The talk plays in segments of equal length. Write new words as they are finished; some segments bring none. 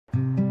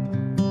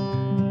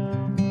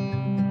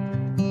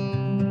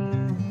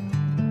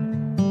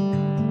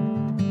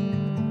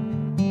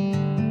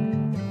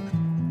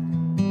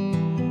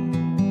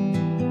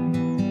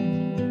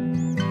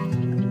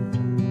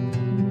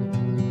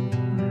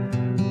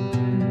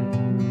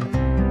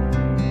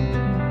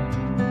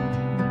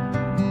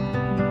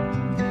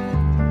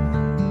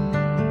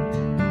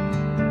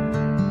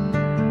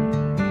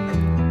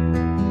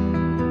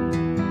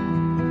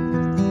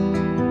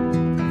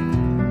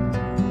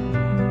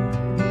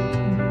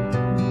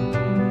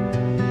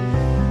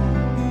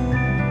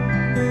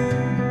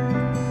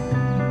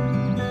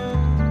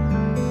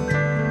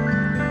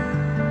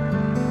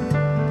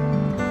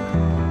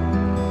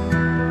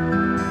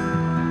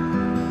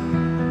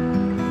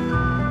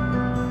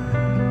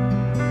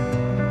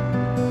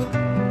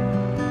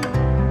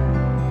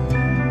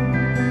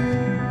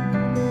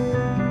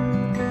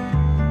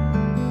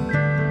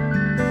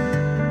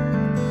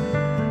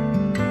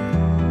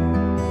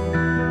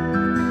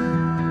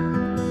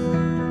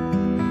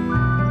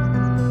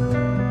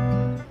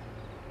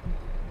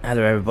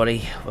Hello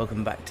everybody,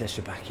 welcome back to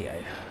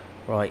SZPAKOWO.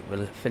 Right,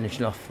 we're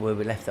finishing off where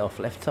we left off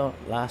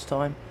last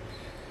time.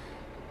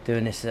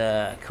 Doing this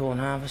corn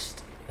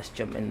harvest. Let's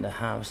jump in the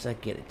harvester,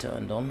 get it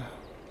turned on.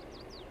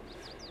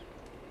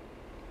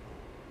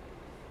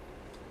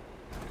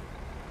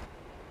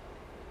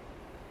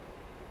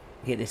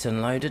 Get this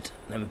unloaded,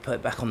 then we put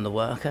it back on the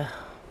worker.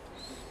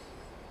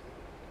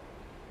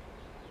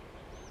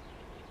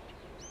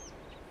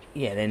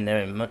 Yeah, then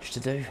there ain't much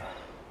to do.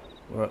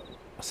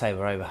 I say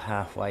we're over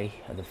halfway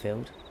of the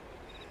field.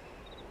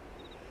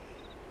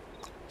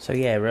 So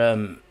yeah,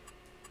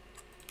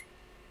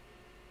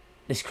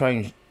 this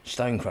chrome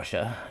stone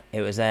crusher,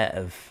 it was out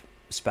of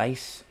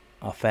space.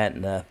 I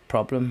found the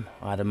problem.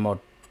 I had a mod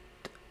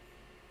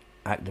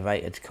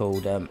activated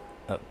called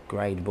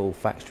upgradable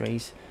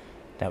factories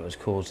that was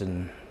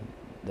causing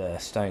the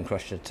stone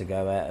crusher to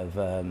go out of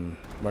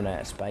run out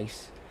of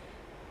space.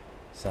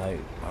 So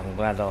I'm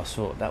glad I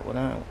sorted that one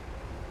out.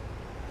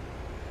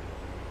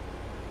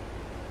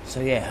 So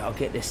yeah, I'll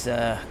get this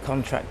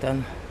contract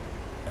done,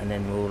 and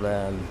then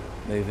we'll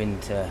move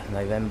into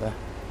November,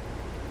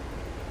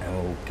 and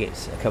we'll get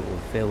a couple of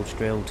fields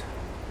drilled,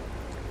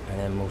 and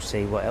then we'll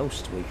see what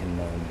else we can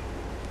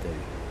do.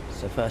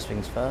 So first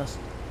things first,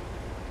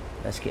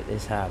 let's get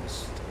this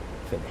harvest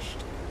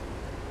finished.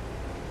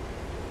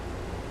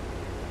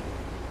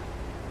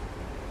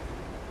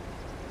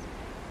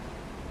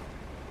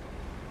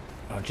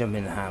 I'll jump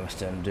in the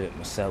harvester and do it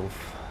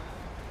myself.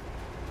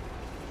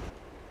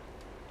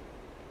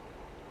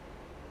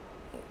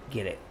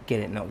 Get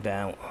it knocked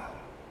out.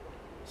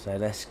 So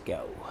let's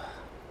go.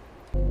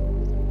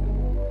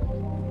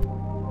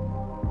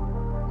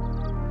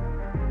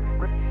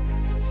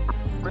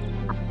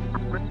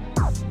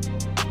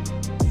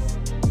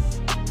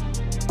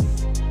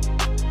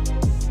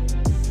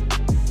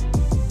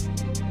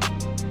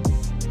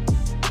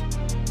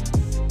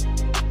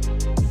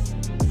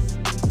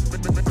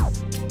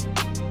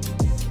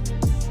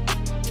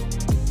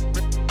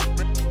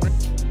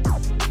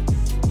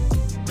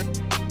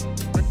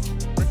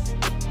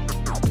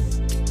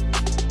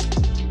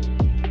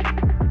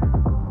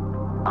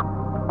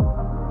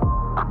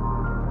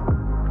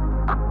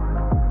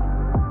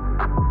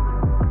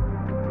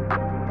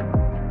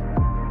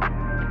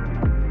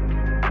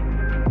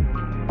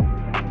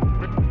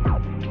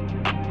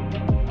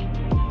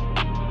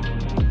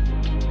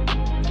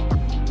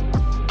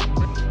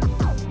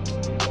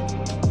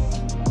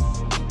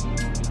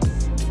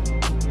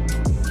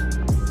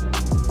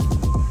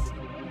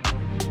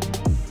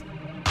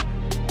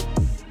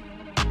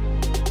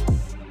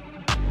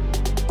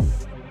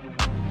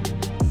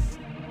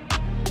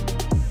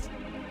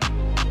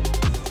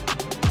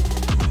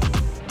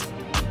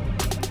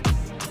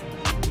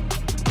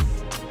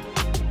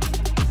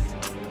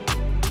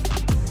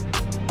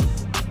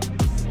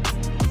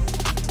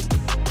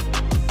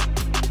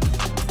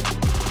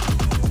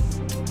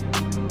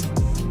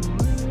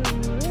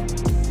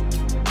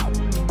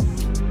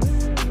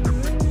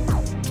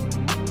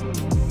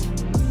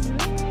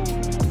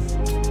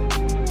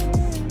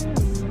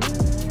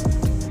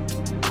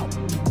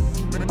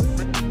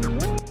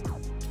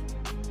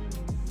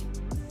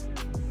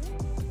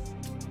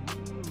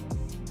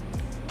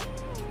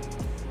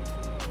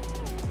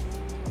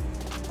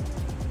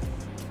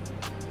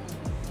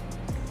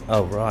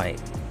 Oh right,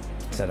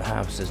 so the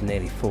harvester's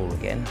nearly full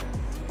again.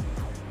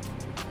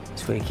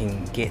 So we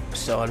can get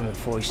beside him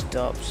before he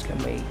stops, can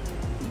we?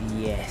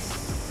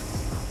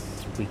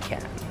 Yes, we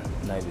can.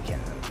 No, we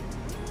can't.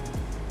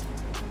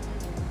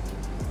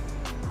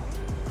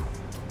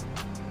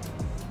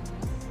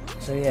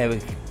 So yeah,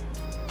 we've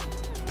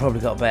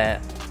probably got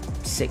about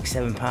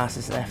 6-7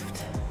 passes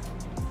left.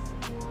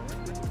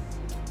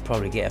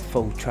 Probably get a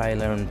full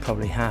trailer and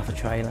probably half a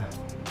trailer.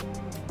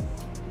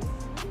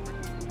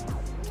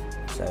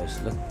 So it's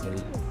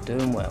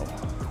doing well.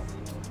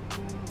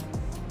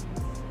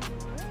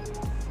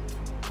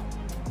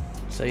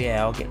 So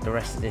yeah, I'll get the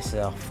rest of this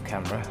off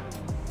camera,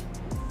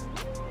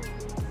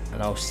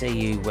 and I'll see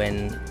you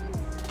when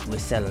we're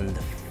selling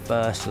the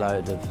first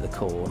load of the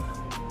corn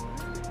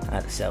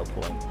at the sell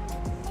point.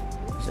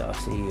 So I'll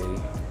see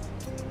you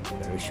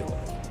very shortly.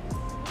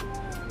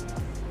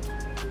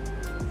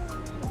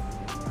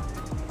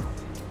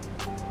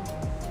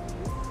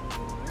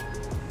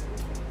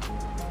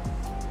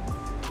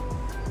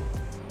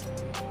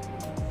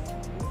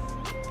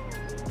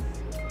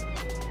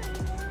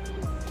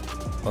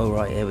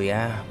 Alright, here we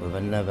are with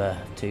another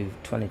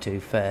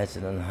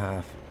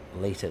 22,500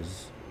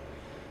 litres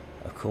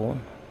of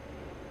corn.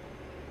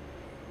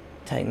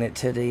 Taking it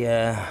to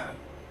the,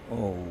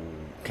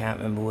 can't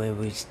remember where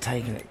we was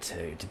taking it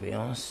to be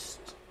honest.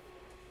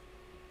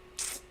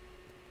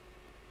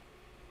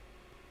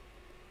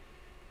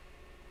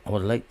 I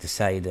would like to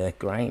say the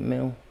grain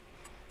mill.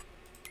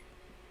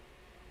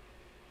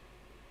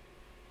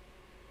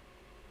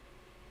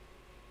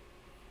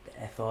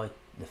 The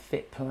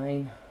fit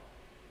plane.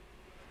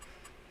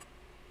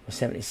 We're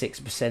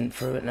 76%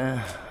 through it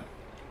now.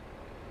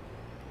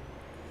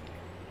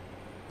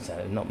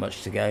 So not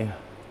much to go.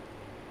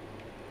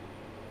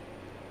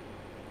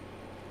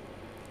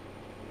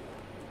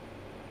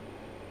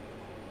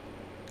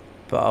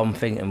 but I'm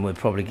thinking we'll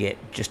probably get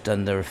just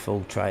under a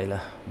full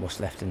trailer what's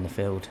left in the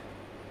field.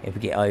 If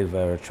we get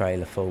over a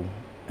trailer full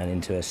and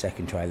into a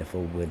second trailer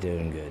full, we're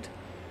doing good.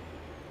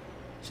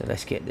 So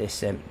let's get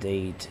this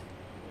emptied.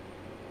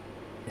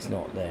 It's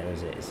not there,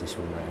 is it? It's this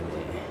one around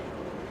here.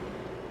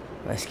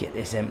 Let's get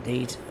this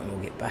emptied and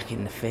we'll get back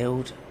in the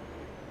field.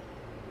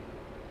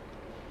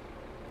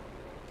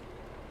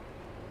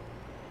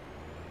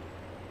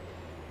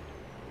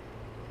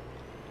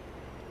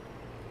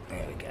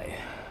 There we go.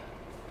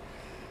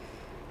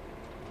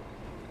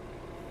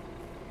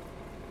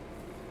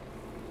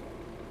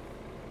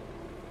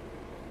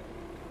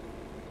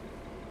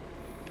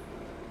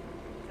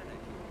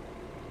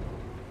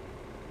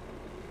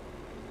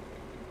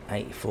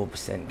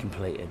 %84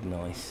 completed,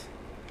 nice.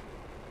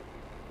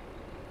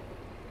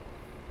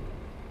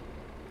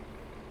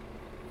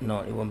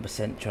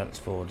 91%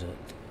 transported,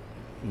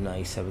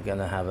 nice. So we're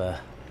gonna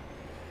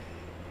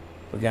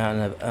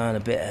earn a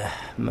bit of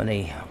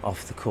money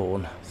off the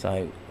corn.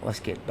 So let's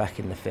get back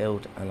in the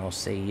field, and I'll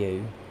see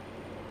you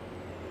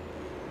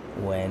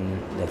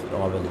when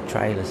either the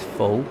trailer's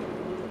full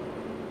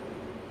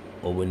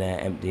or when they're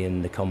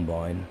emptying the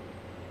combine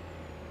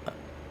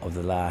of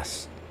the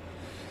last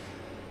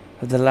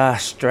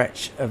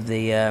stretch of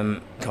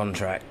the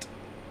contract.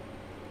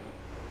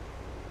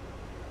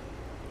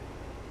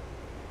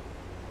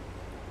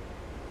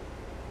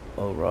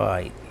 All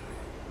right.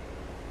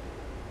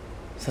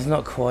 So it's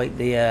not quite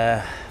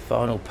the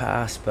final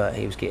pass, but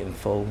he was getting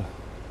full.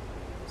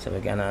 So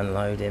we're going to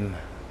unload him.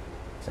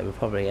 So we'll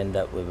probably end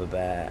up with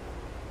about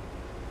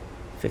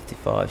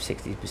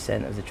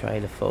 55–60% of the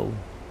trailer full.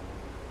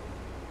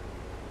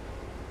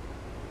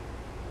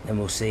 Then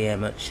we'll see how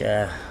much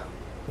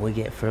we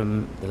get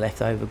from the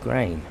leftover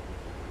grain.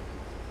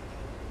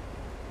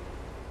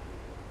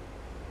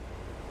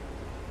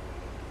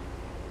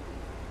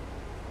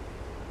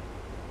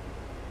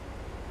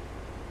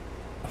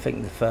 I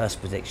think the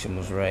first prediction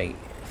was right,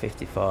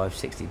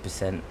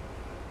 55–60%.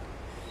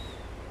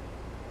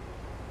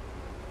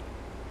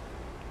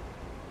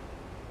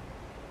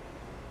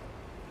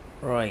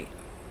 Right,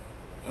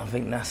 I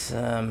think that's is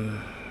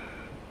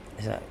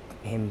that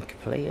him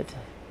completed?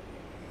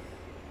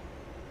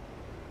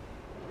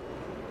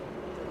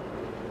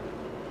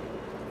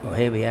 Well,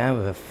 here we are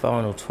with a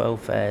final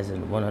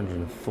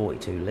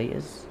 12,142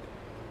 litres.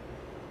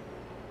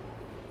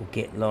 We'll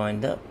get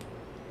lined up,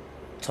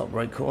 top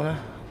right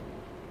corner.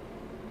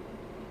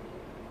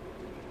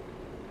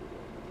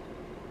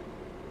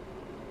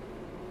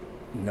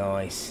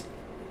 Nice.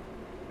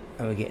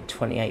 And we get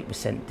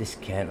 28%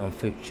 discount on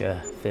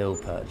future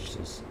field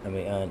purchases, and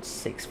we earned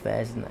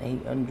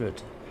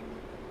 6,800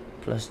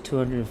 plus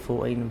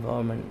 214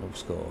 environmental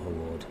score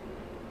award.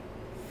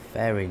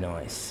 Very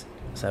nice.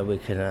 So we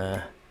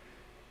can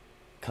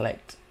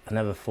collect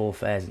another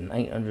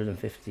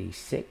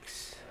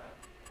 4,856.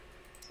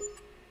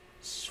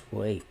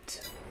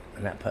 Sweet.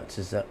 And that puts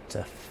us up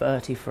to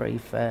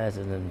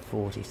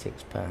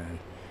 £33,046.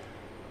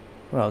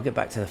 Well, I'll get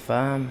back to the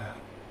farm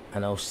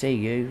and I'll see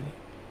you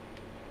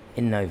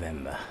in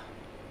November.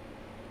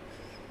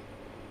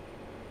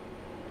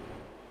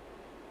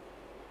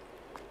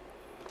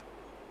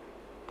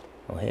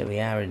 Well, here we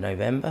are in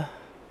November.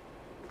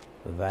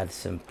 We've had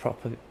some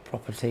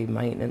property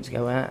maintenance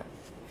go out.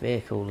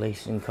 Vehicle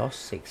leasing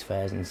costs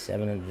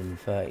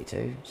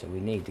 6,732, so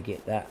we need to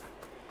get that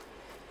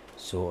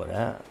sorted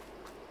out.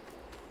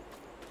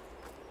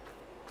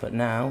 But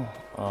now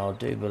I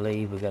do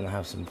believe we're going to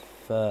have some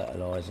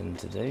fertilising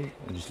to do.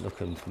 I'm just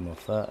looking for my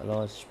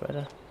fertiliser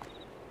spreader.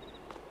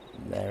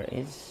 There it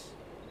is.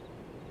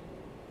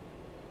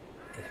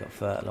 It's got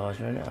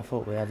fertiliser in it. I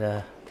thought we had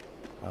a...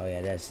 oh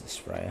yeah, there's the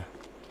sprayer.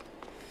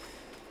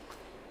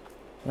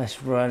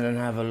 Let's run and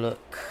have a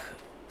look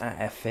at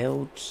our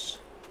fields.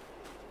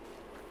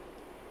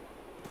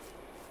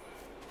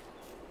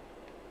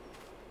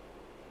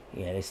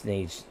 Yeah, this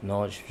needs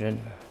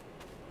nitrogen.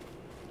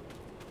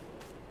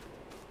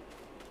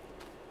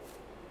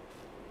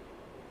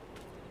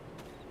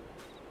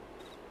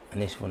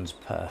 And this one's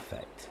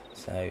perfect.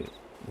 So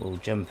we'll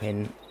jump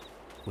in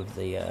with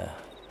the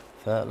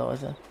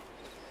fertiliser.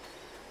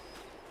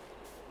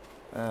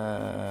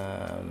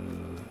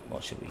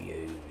 What should we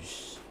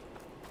use?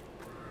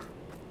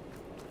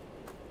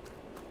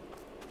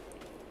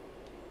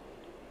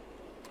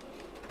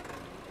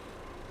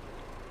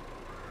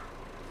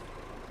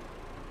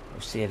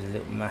 We'll see if the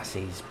little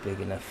massey's big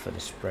enough for the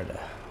spreader.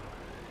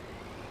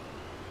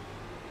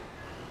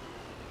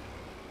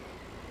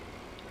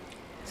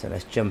 So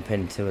let's jump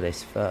into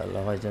this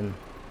fertilising,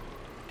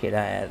 get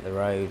that out of the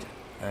road,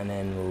 and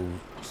then we'll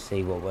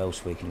see what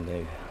else we can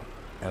do.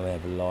 And we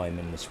have lime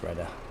in the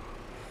spreader.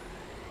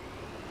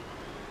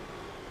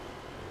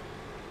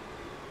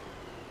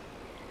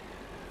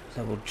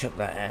 So we'll chuck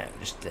that out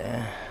just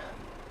there.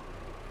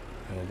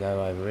 And we'll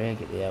go over here,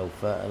 get the old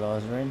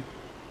fertiliser in.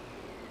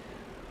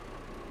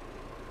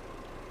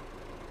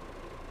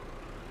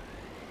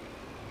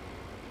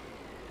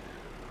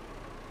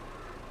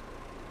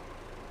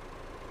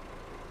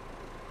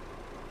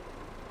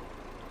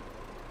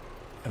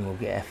 And we'll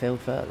get our field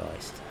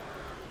fertilised.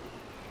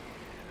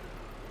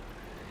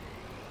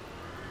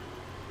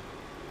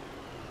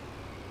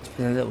 It's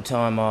been a little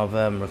time I've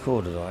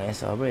recorded on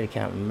this. I really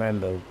can't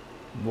remember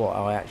what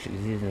I actually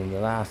did in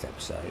the last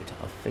episode.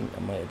 I think I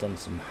might have done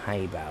some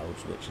hay bales,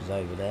 which is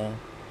over there.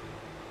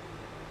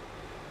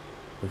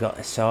 We got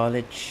the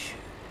silage.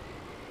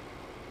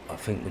 I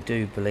think we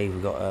do believe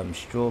we got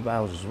straw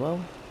bales as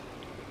well.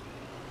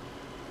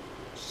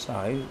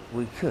 So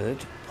we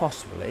could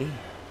possibly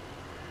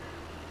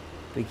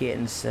be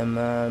getting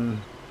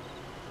some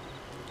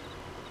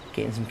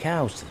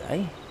cows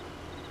today.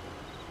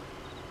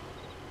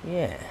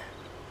 Yeah,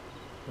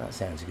 that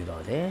sounds a good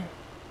idea.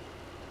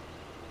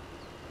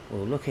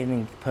 We'll look in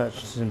and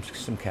purchase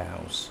some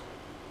cows.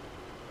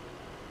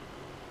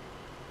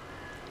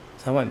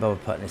 So I won't bother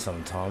putting this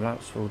on time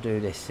lapse. We'll do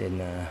this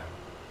in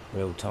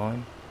real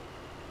time.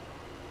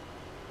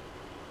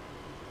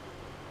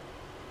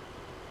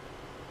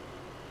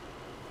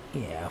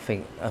 Yeah, I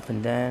think up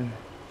and down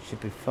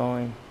should be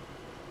fine.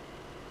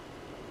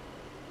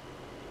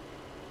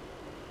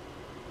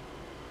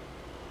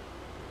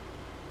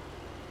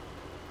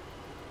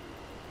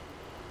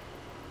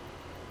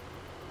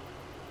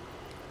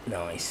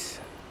 Nice.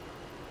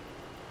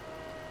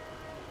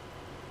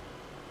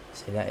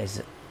 See, that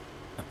is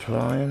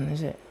applying,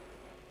 is it?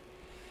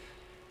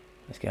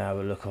 Let's go have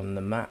a look on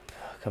the map.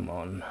 Come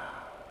on.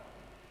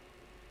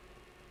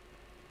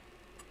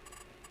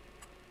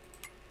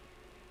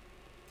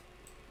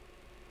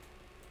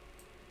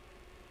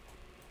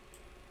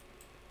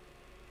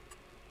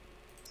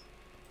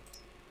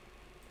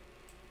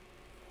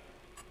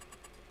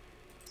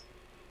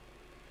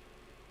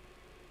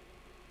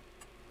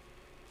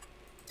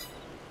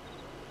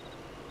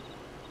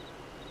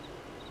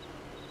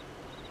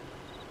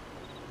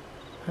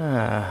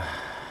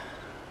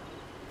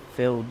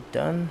 Field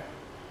done.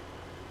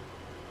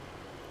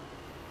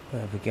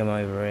 If we come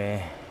over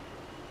here.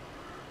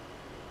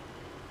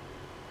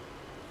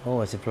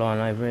 Oh, it's applying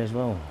over here as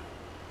well.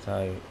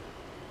 So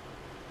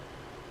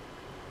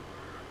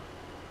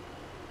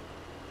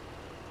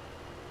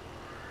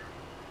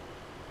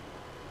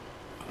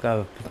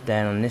go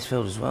down on this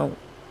field as well.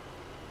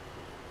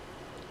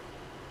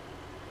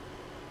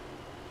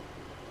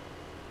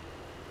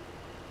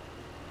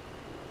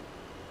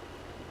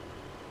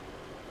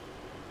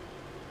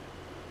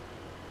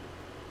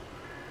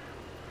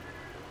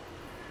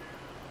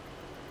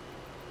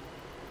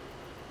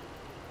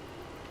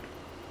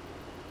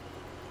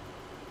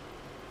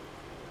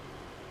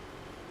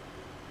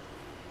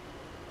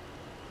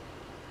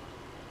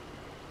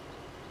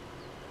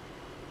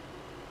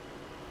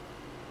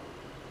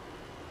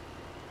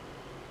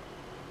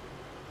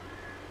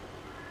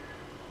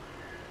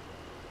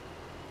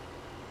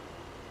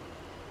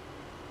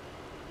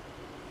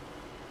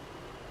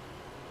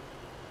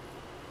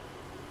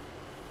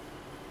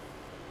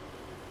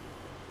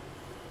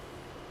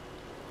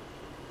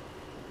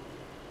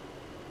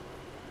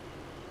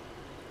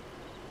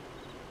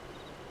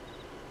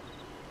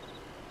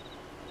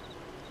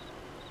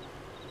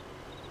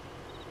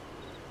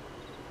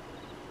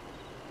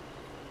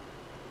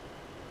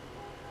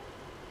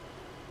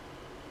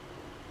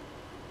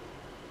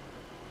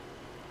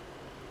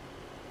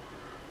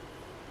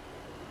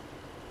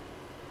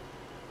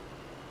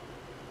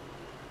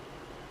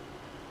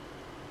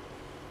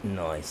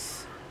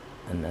 Nice.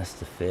 And that's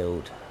the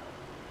field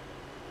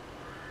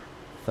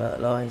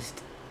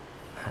fertilised.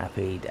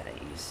 Happy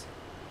days.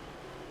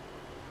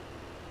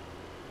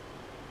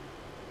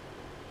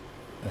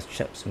 Let's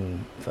chuck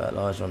some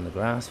fertiliser on the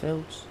grass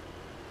fields.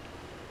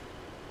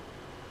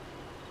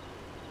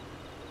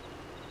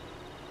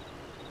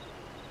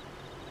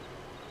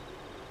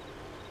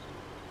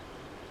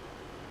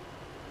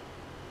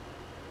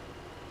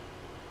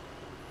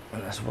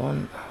 And that's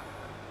one.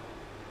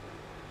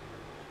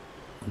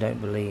 I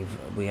don't believe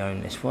we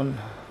own this one,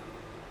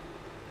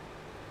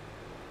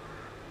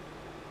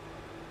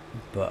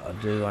 but I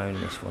do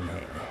own this one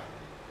here.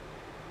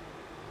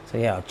 So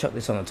yeah, I'll chuck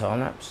this on the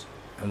time lapse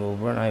and we'll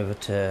run over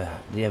to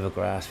the other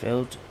grass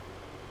field.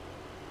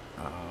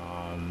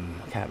 I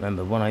can't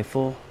remember,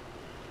 104.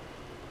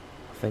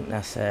 I think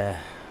that's other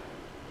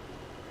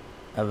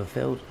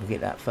field. We'll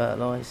get that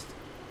fertilised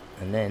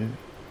and then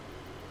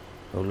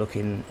we'll look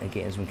in at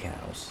getting some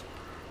cows.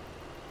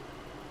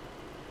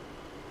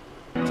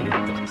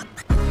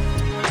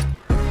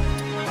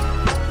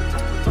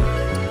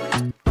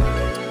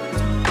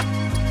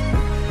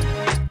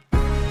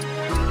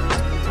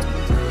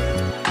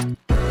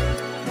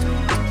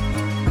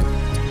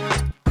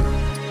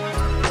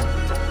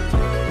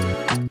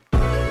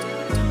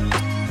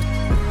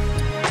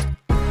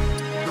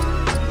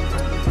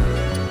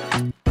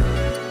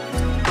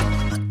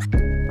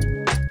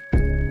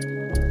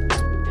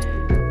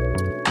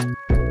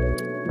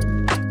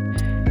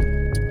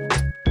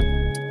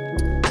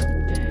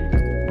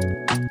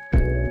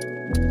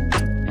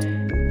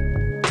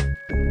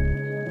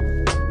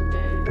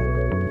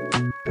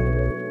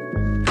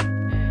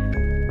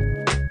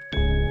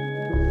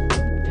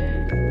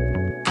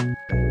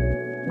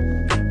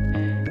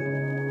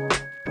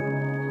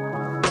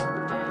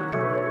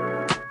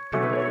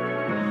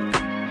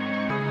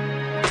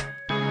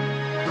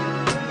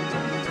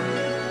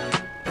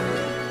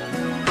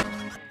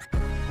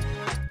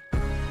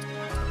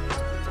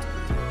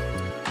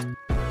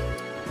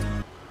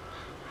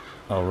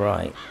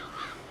 Alright,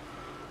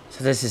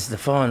 so this is the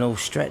final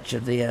stretch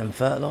of the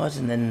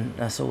fertilising, and then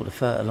that's all the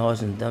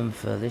fertilising done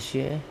for this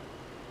year.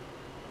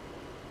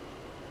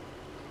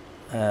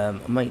 I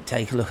might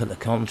take a look at the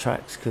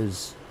contracts,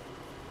 because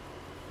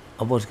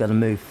I was going to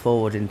move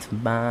forward into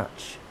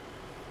March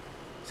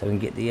so we can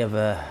get the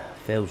other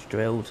fields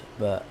drilled,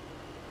 but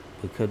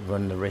we could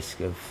run the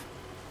risk of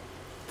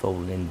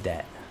falling in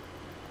debt.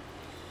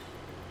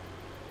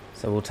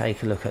 So we'll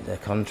take a look at the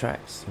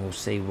contracts and we'll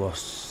see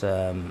what's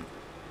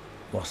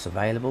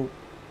available.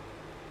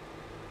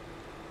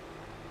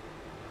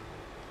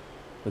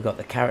 We've got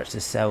the carrots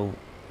to sell,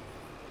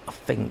 I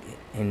think,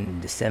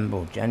 in December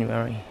or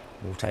January.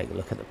 We'll take a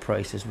look at the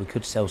prices. We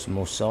could sell some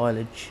more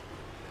silage.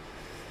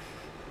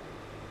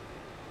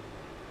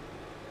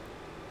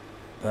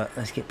 But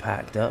let's get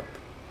packed up.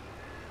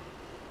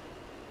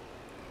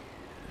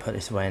 Put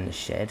this away in the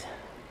shed.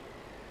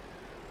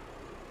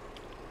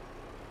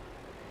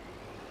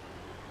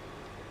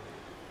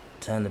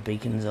 Turn the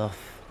beacons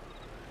off.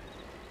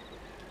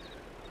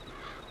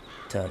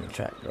 Turn the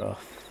tractor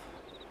off.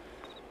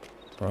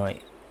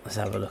 Right, let's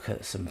have a look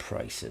at some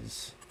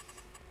prices.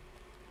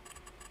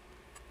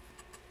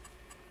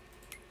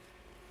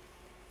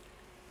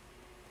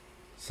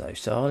 So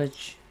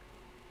silage,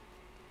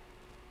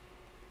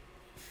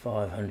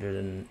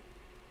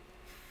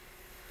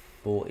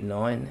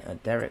 549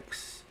 at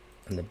Derek's,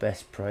 and the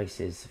best price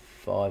is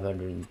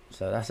 500.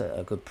 So that's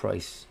a good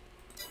price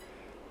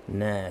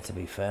now, to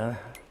be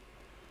fair.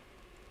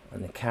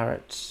 And the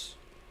carrots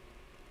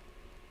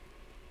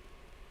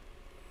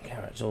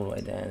all the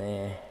way down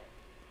here.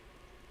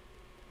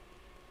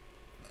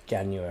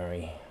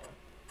 January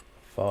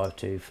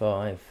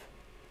 525.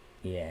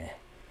 Yeah.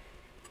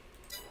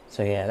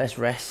 So yeah, let's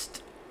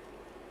rest.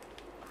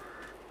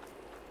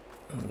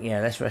 Yeah,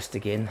 let's rest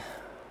again.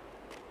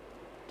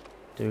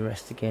 Do we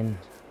rest again,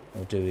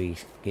 or do we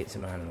get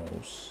some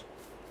animals?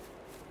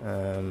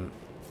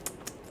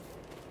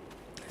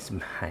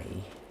 Some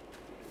hay.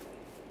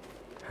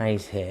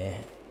 Hay's here,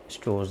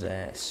 straws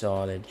there,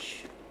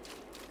 silage.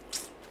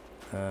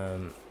 I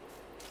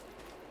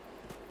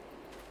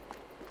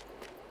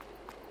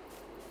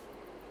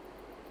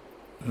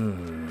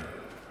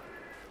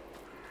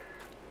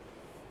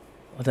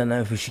don't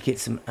know if we should get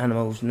some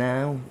animals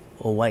now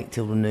or wait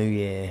till the new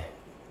year.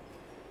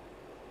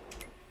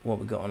 What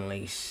we got on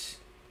lease?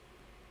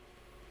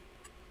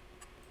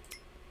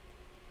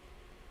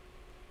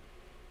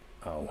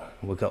 Oh,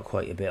 we got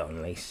quite a bit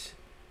on lease.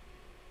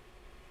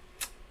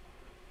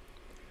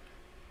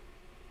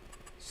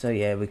 So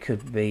yeah, we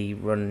could be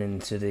running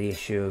into the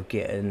issue of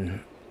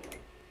getting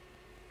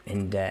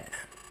in debt.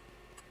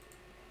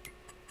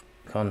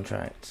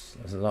 Contracts,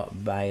 there's a lot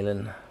of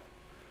baling.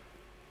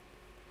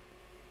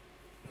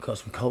 We've got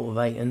some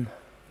cultivating.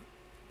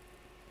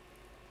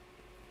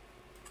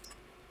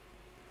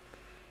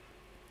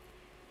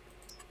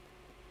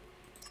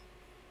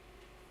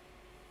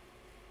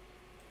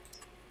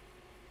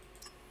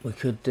 We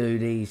could do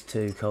these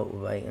two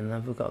cultivating.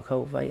 Have we got a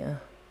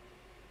cultivator?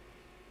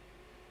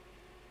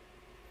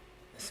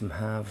 Some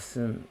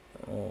harvesting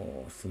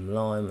or some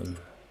lime.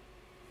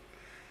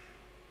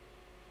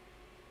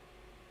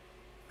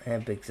 How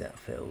big's that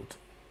field?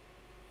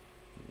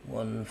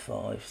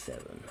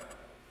 157.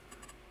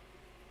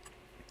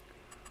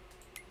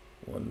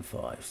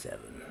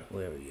 157.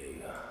 Where are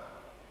you?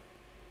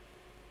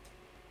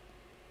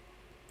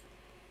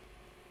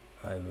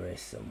 Over here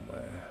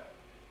somewhere.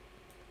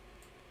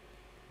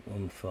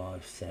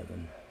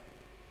 157.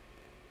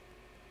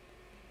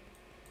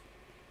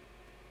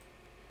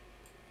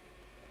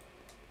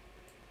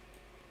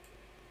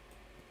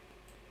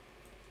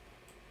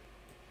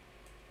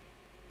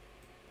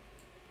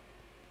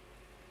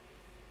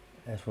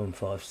 That's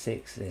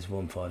 156. There's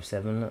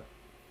 157. Look.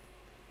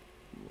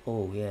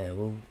 Oh yeah,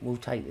 we'll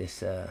take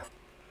this.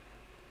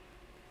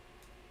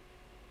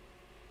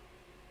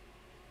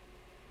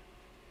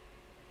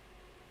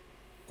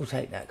 We'll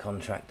take that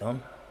contract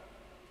on.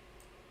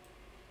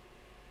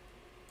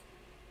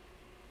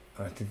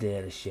 I have to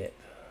deal the ship.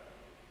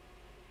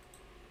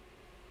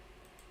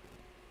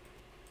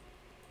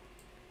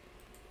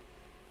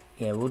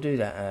 Yeah, we'll do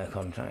that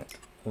contract.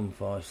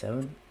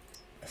 157.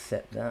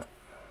 Accept that.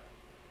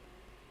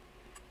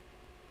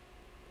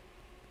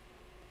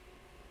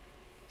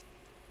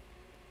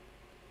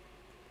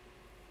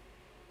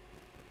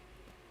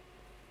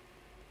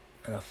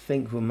 And I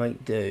think we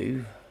might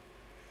do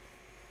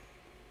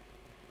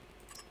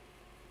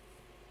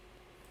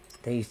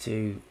these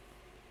two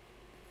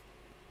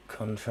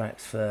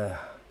contracts for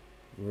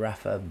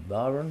Rafa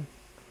Baron.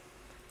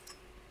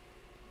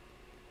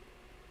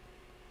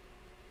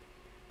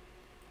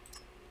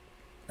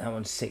 That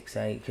one's 6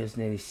 acres,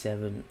 nearly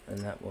 7, and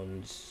that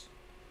one's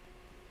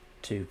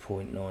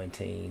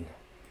 2.19.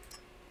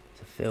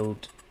 So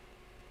field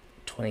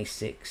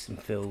 26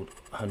 and field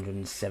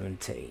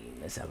 117.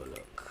 Let's have a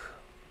look.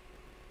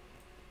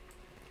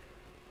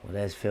 Well,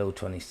 there's field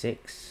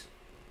 26,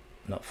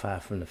 not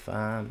far from the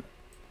farm.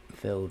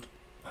 Field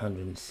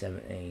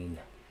 117.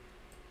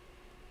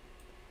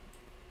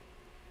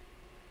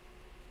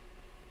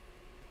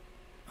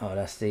 Oh,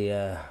 that's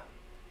the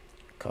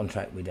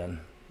contract we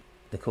done,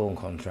 the corn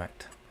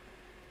contract.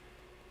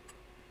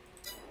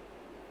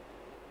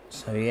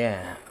 So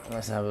yeah,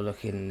 let's have a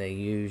look in the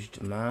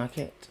used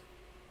market.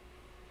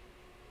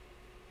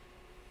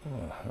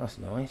 Oh, that's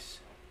nice.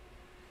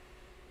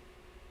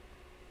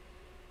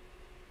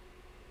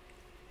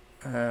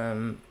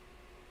 Yeah,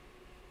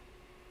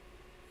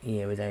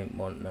 we don't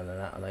want none of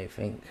that, I don't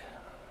think.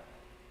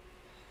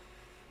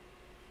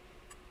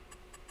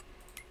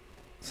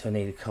 So I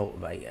need a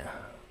cultivator.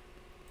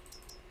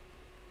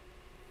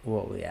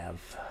 What we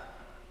have?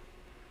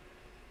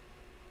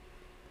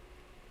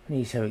 I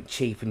need something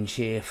cheap and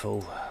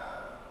cheerful.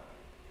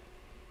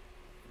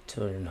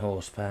 200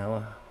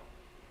 horsepower.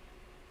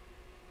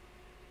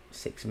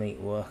 6 metre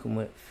working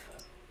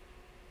width.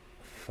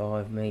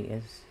 5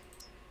 metres.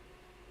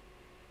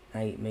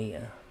 8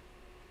 metre.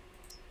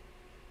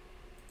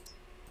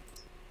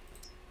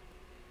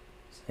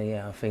 So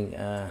yeah, I think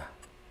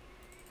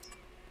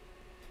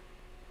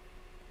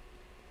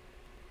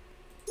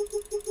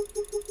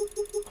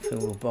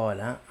we'll buy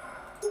that.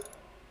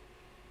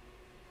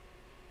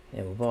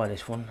 Yeah, we'll buy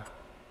this one.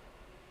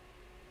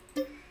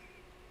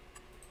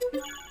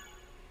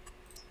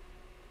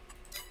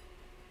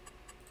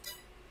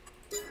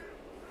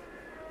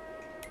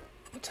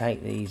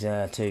 Take these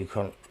two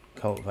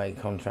cultivate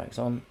contracts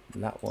on,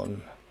 that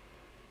one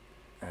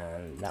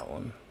and that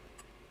one.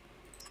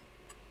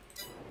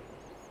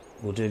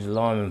 We'll do the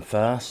lineman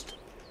first.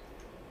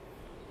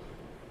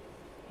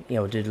 Yeah,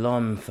 we'll do the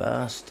lineman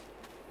first,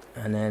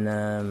 and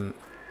then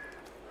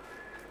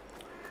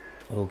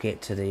we'll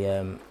get to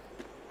the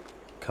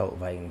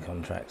cultivating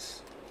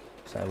contracts.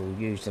 So we'll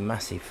use the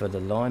massive for the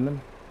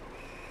lineman.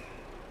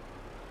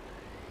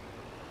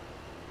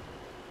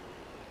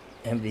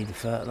 Empty the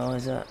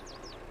fertilizer.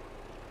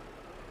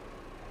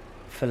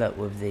 Fill up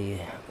with the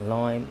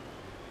lime,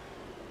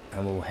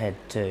 and we'll head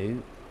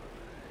to,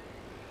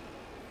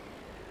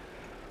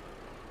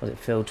 was it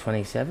field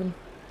 27?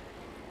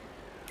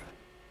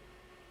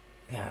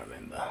 Can't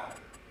remember.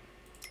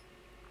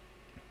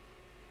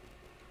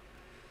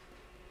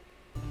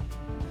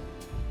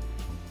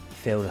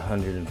 Field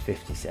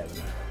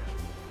 157.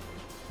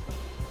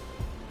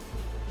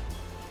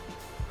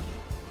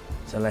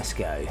 So let's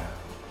go.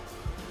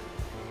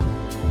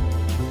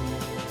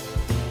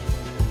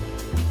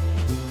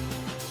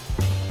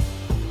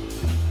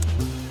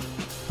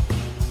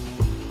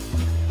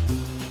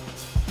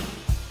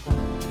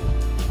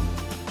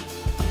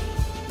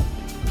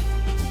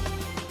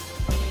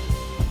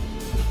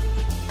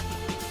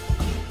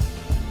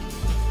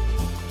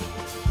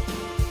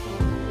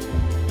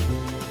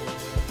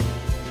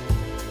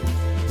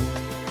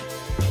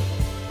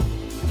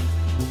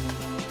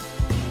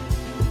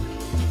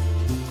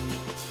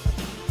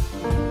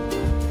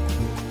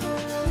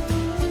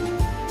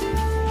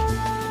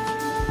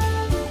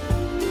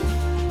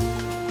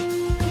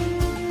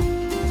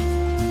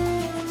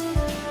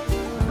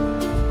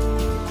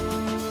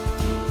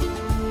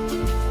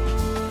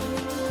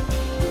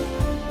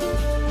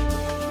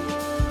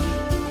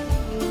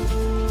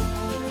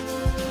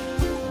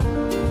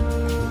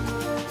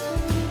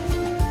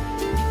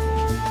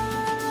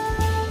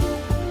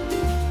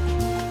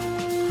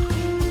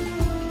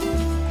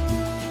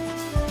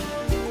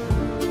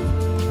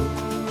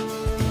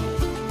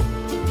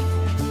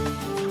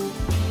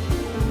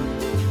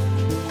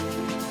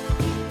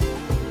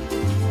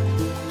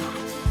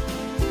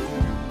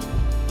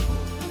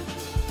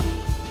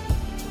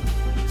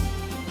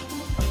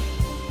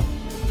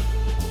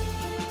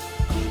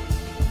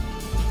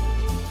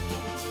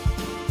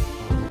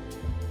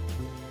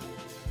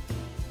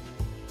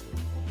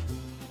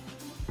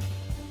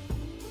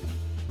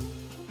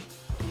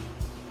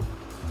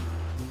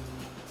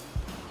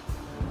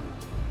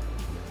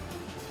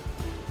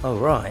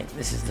 Alright,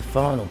 this is the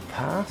final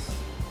pass.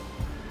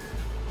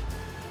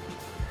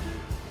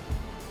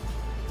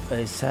 But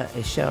it's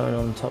showing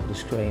on top of the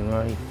screen we're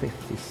only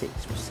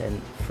 56%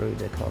 through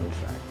the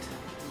contract.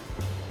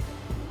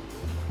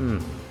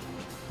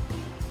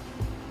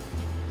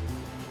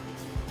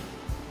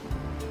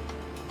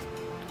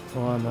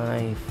 Why am I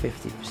only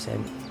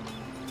 50%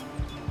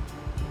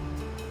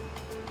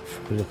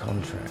 through the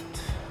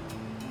contract?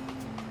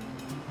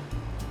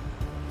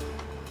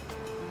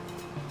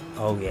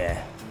 Oh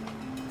yeah.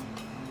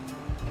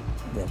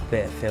 The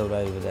bit of field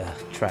over the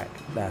track,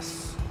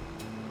 that's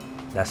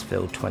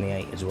field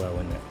 28 as well,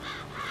 isn't it?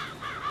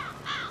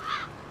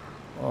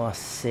 Oh, I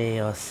see.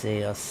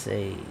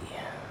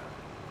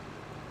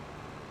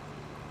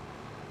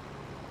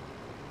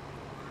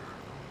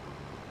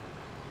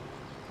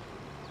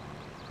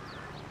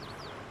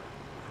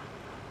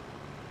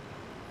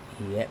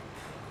 Yep.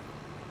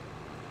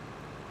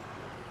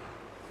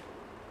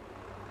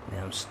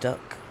 Now I'm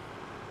stuck.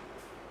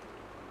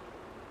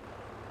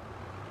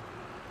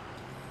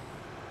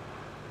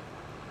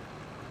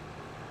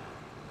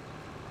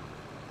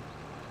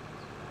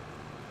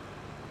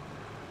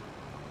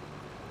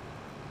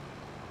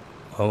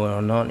 Oh, we're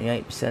on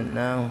 98%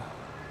 now.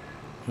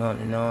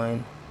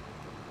 99.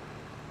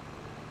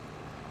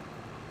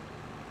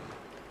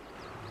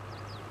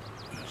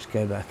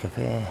 go back up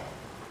here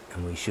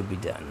and we should be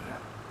done.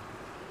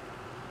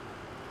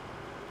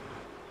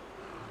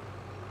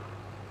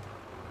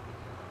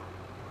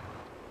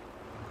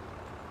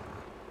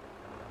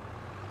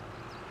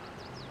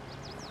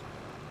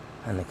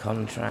 And the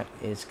contract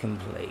is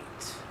complete.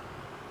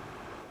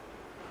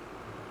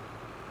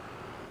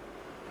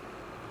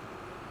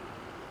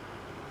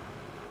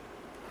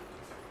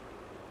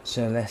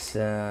 So let's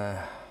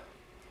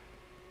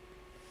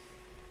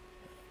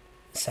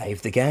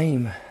save the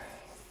game.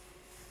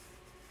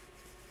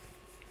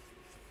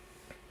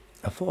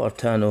 I thought I'd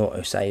turn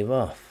auto save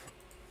off.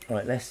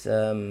 Right, let's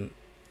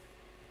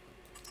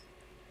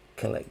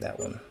collect that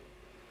one.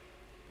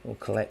 We'll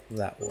collect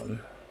that one.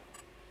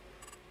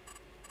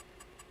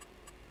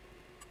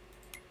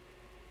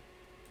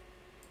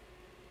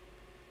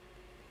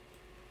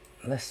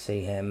 Let's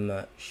see how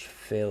much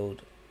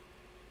filled.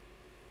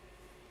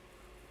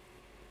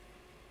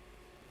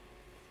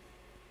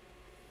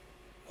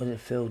 Was it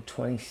filled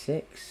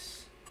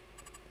 26?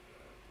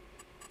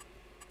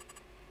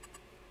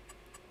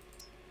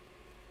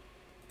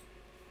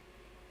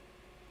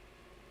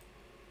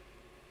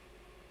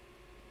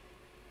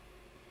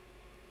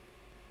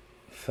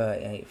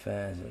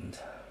 $38,000.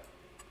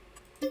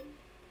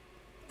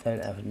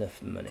 Don't have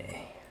enough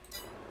money.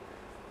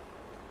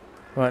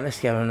 Right, let's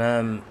go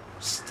and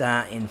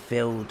start in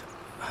field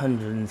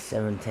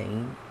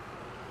 117.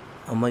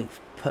 I might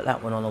put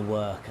that one on a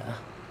worker.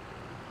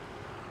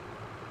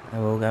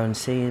 And we'll go and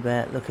see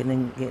about looking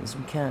and getting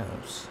some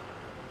cows.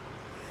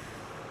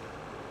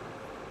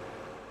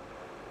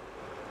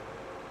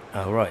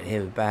 Alright,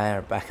 here we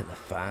are back at the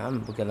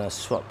farm. We're going to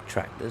swap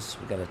tractors.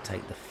 We're going to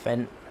take the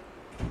fence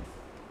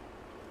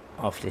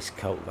off this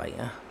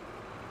cultivator.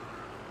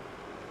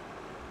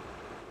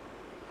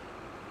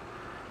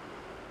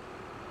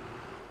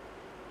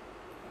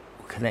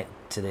 We'll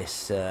connect to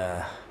this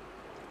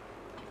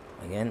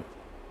again.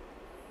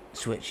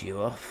 Switch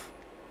you off.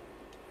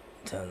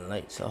 Turn the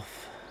lights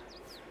off.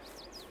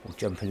 We'll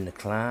jump into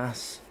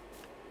class.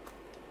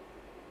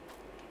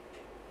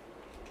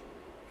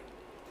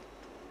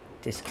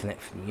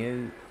 Disconnect from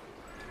you.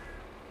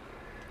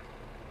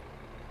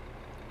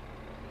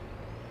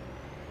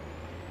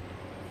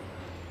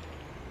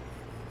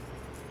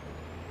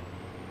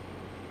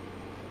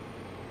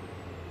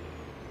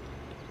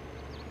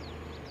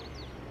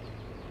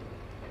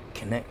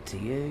 Connect to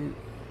you.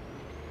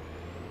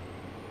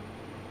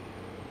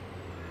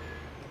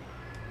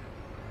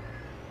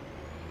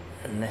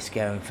 And let's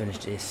go and finish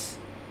this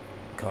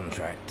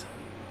contract.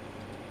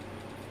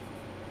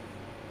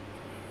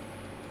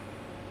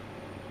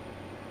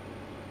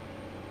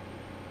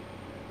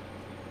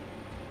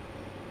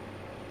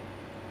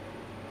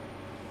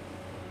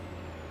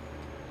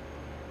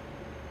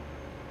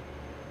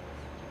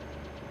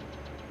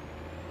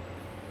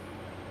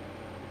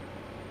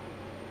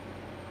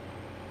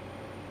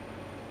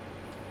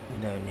 We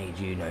don't need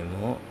you no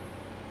more.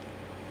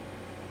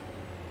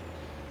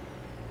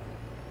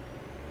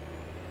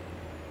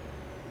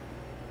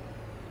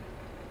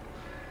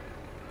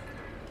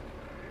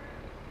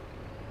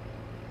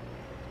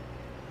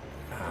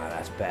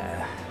 That's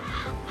better.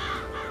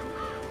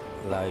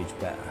 Loads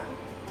better.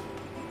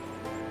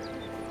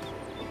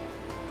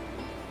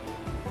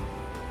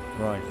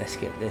 Right, let's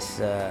get this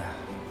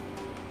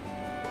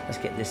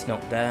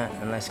knocked out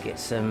and let's get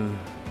some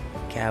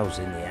cows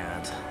in the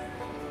yard.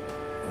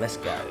 Let's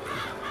go.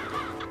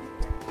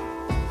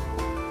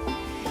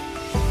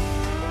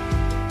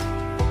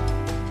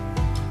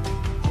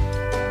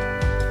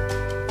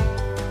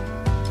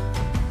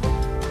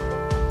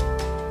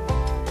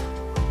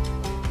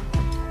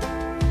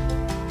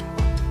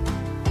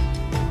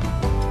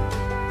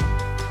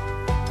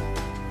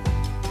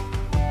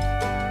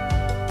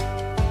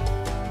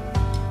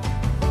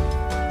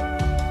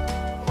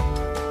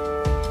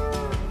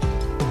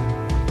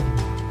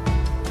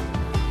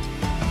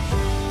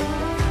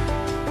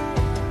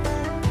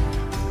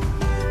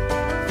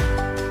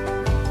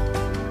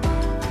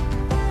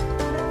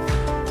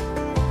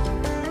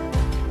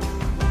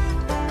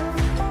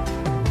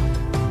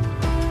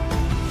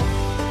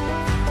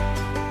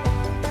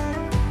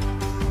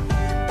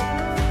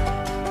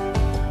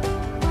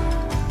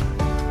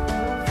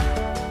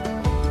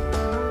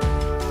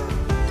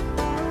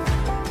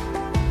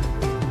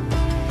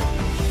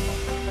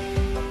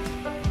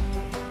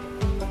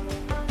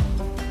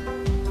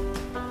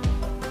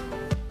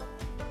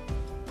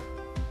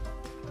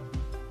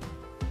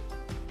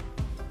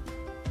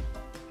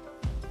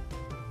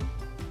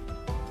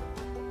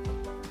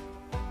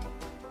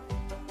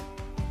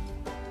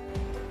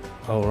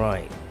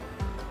 Alright,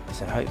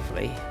 so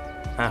hopefully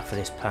after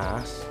this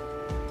pass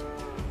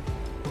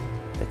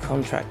the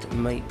contract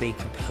might be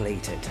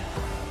completed,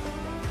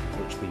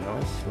 which would be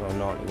nice. We're on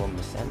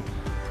 91%.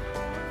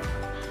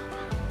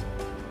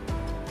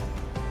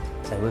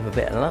 So with a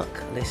bit of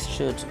luck this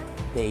should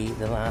be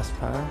the last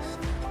pass,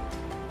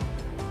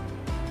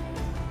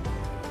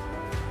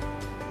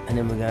 and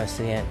then we're going to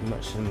see how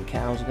much some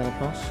cows are going to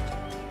cost,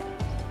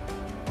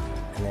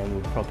 and then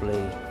we'll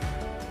probably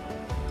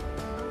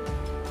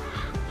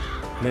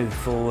move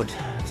forward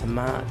to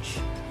March,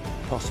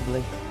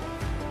 possibly.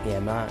 Yeah,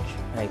 March,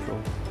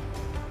 April.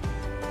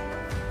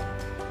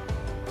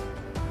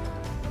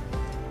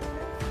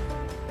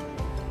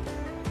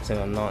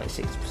 So on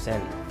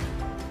 96%.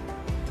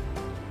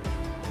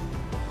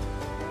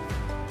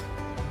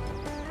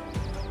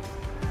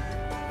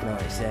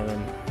 $97,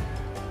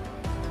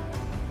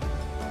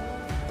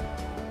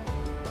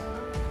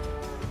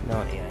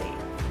 $98,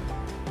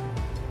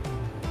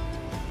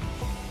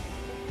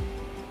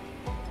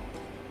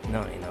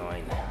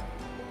 $99,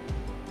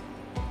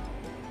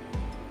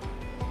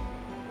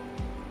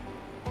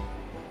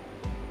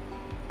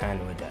 and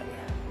we're done.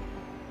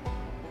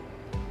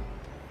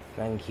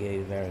 Thank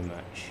you very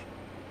much.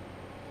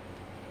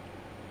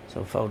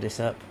 So I'll fold this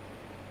up,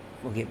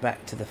 we'll get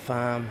back to the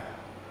farm.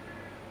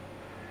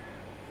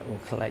 We'll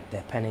collect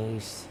their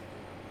pennies,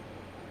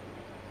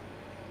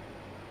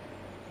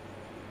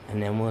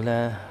 and then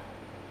we'll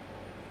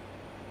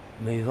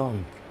move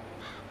on.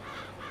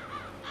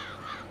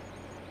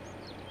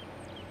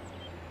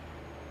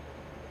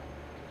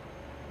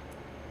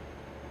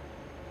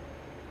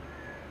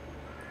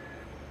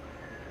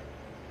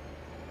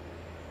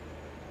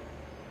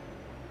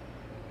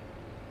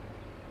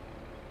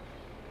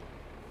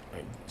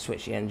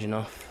 Switch the engine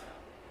off,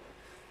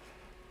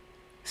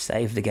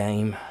 save the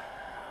game.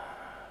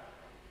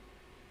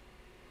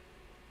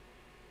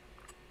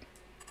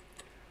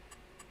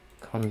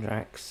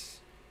 Contracts,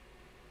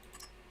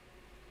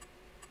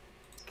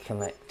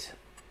 collect,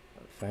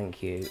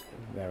 thank you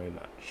very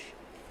much.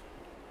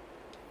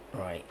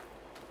 Right.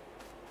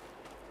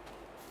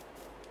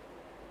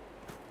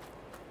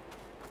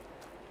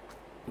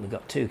 We've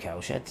got 2 cow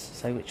sheds,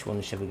 so which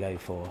one should we go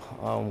for?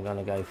 I'm going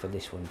to go for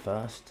this one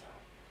first.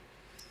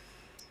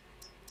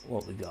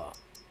 What we got?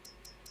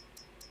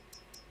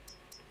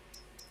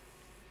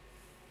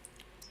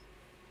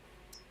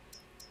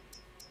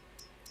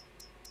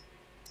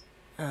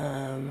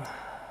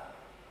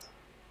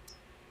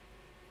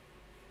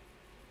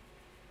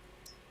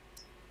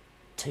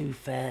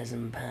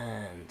 £2,000.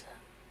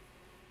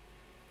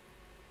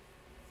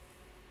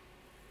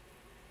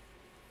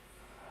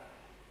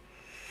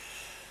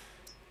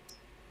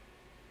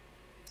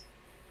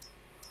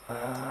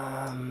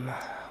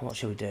 What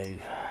shall we do?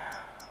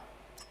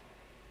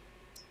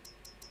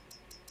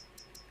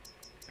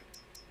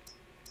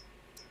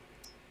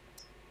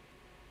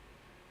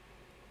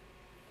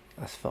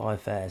 That's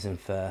 5,000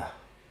 for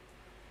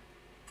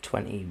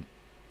 20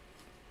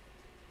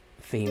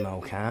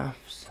 female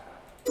calves,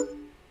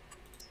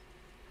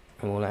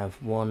 and we'll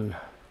have 1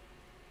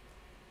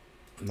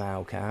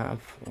 male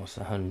calf. What's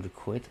 100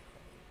 quid?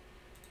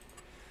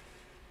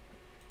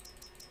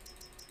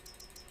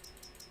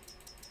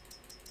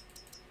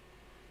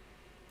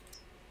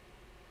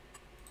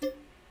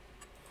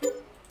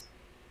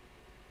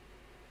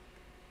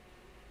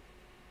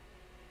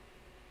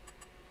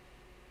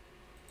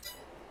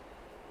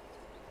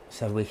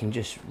 So we can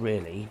just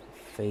really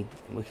feed,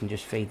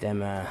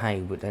 them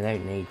hay, but they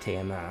don't need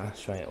TMR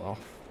straight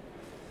off.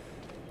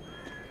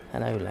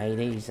 Hello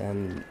ladies,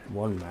 and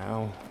 1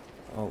 male.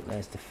 Oh,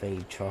 there's the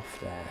feed trough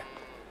there.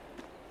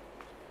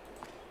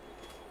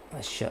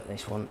 Let's shut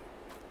this one.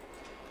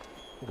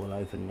 We'll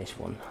open this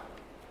one.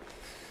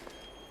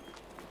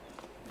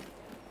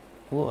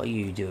 What are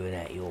you doing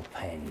at your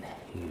pen,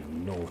 you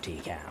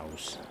naughty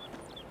cows?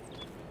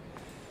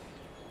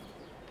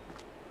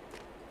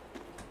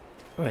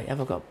 Right,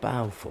 have I got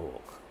bow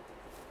fork?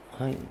 I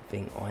don't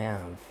think I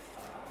have.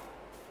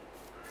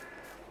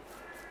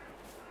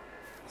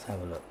 Let's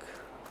have a look.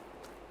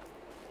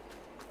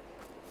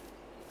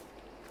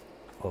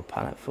 Or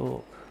pallet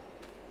fork.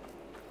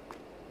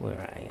 Where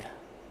are you?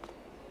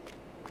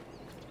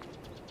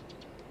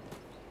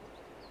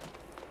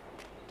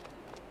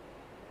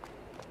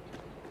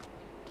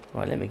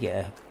 Right, let me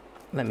get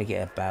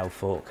a bow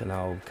fork, and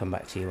I'll come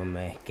back to you when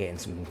we're getting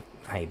some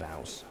hay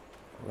bales.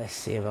 Let's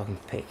see if I can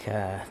pick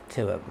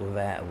 2 up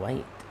without a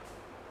weight.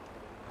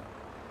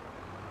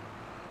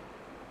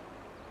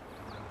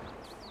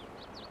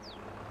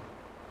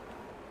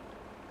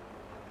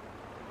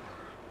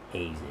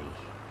 Easy.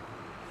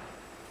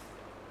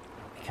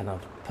 Can I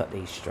put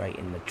these straight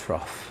in the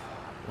trough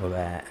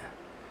without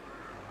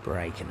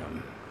breaking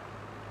them?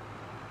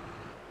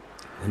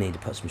 We need to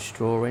put some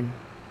straw in.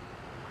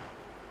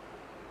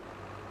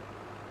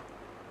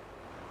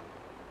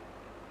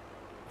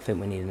 I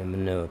think we need a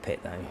manure pit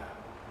though.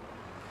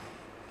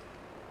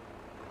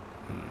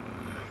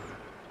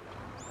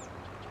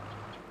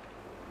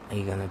 Are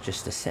you gonna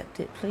just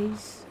accept it,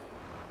 please?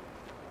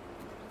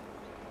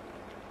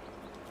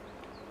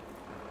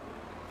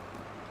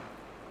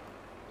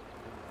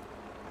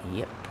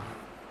 Yep.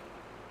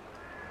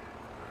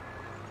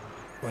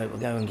 Right, we'll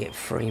go and get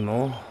 3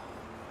 more.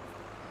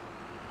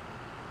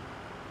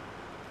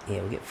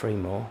 Yeah, we'll get 3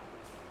 more.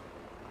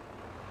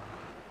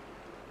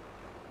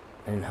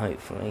 And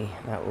hopefully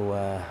that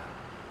will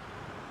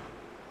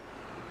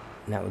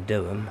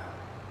do them.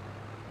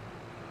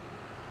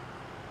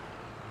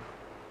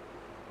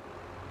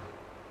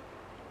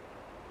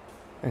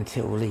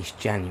 Until at least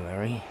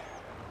January.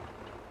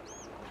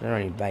 They're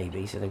only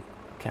babies, so they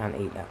can't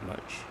eat that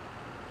much.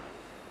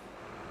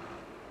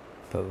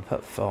 But we'll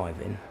put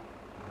 5 in.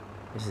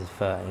 This is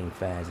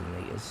 13,000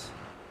 litres.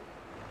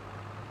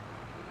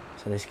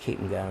 So let's keep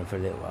them going for a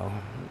little while.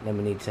 Then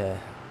we need to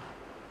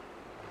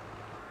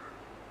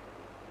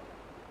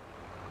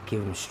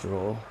give them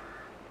straw.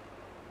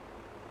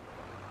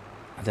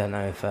 I don't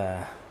know if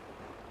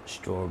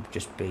straw would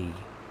just be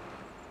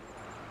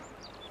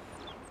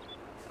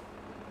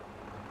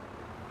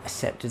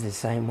accepted the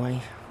same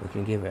way. We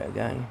can give it a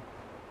go.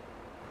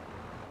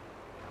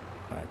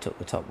 Right, I took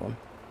the top one.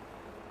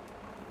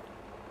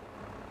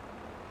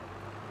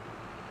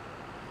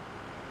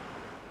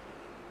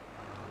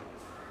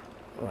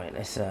 Right,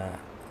 let's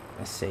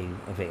see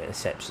if it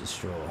accepts the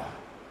straw.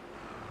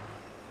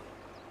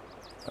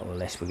 Or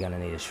unless we're going to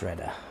need a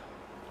shredder.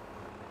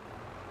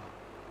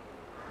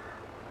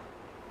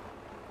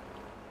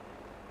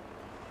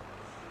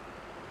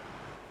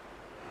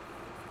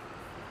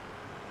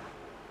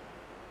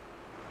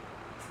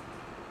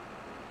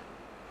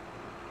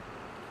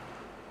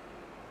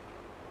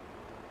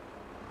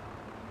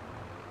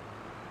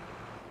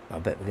 I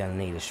bet we're going to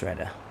need a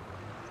shredder.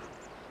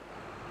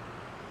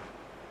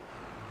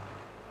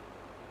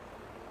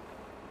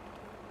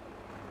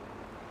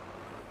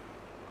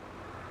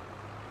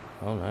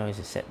 Oh no, he's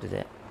accepted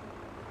it.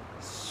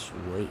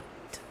 Sweet.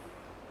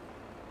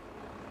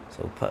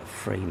 So we'll put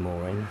 3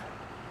 more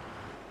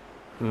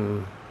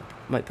in.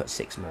 Might put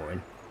 6 more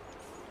in.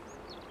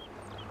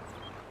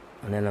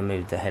 And then I'll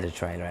move the header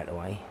trailer out of the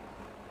way.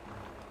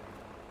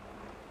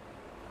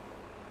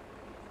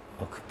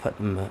 I could put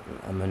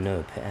a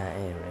manure pit out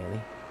here,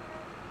 really.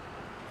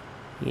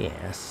 Yeah,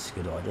 that's a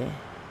good idea.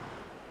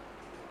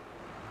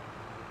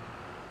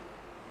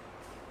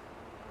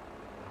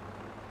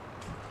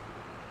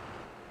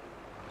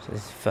 So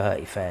this is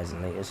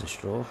 30,000 litres of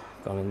straw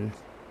gone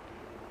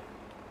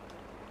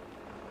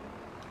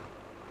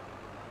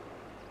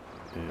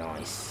in.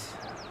 Nice.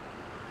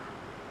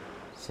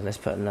 So let's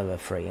put another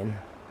 3 in,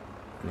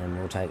 and then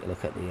we'll take a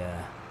look at the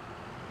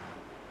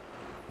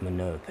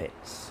manure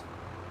pits.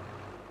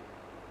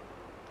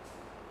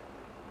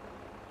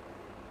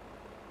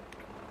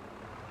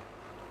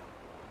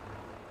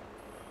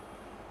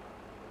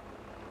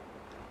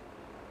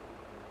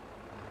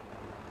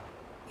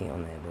 Get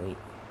on there, boy.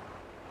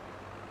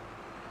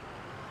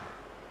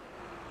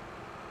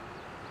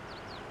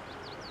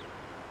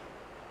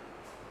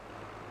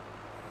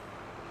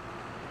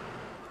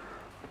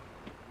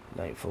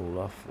 Don't fall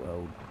off.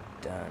 Well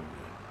done.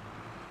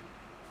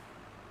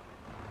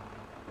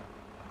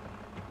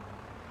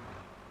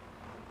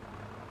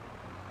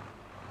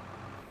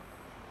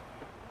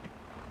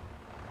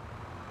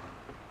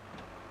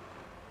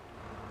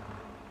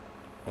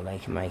 Well, they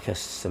can make us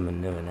some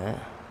manure now.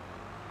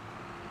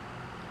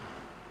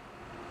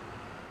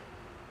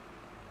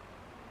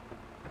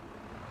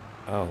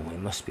 Oh, it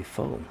must be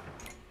full.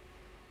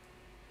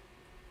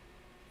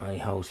 Only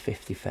holds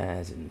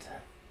 50,000.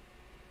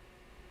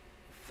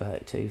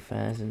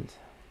 32,000.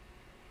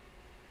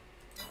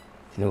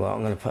 You know what?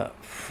 I'm going to put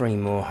 3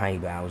 more hay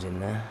bales in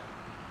there,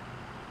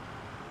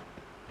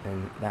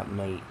 and that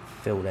might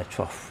fill their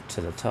trough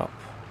to the top.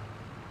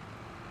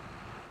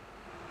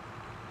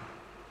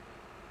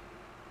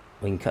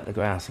 We can cut the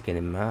grass again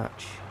in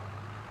March,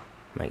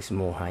 make some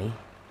more hay.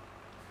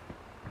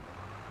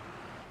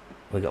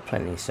 We've got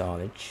plenty of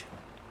silage.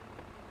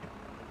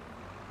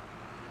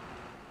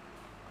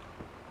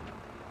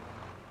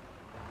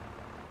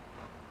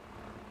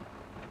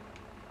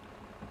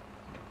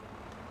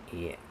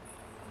 Yeah,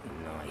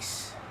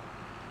 nice.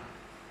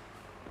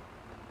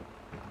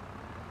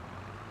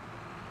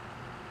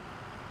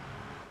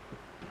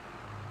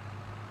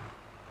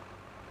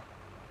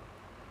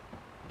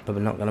 But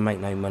we're not going to make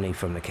no money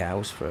from the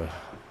cows for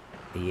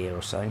a year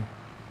or so.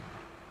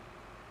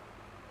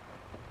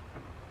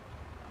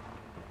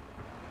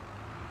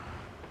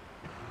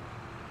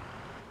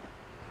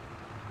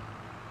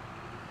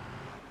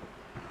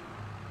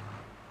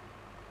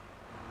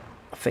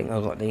 I think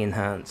I've got the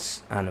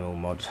enhanced animal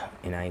mod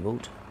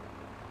enabled,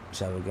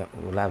 so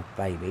we'll have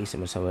babies,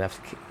 and so we'll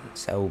have to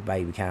sell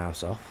baby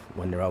calves off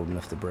when they're old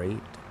enough to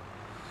breed.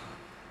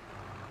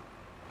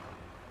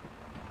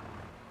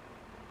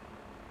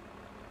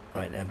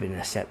 Right, they've been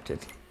accepted.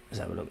 Let's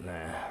have a look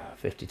now.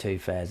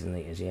 52,000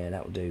 litres, yeah,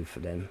 that will do for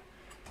them.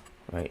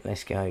 Right,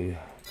 let's go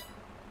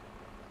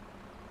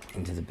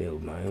into the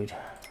build mode.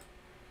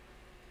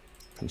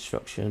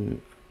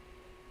 Construction.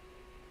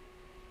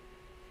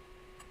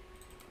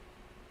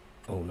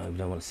 Oh no, we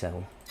don't want to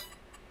sell.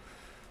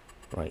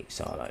 Right,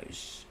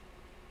 silos.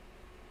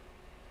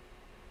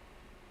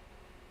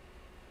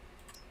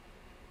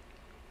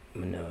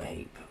 Manure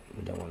heap.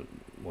 We don't want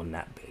one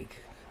that big.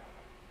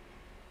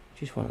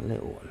 Just want a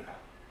little one.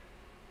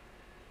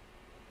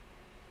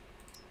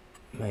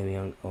 Maybe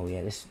on. Oh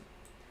yeah, this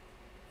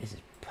is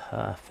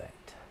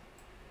perfect.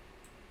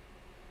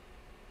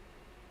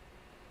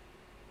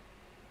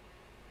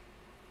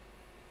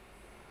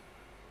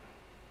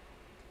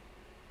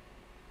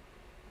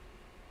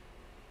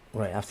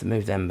 Right, I have to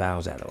move them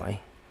bales out of the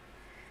way.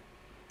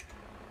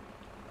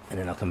 and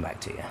then I'll come back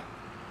to you.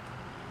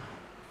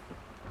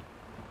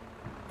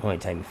 It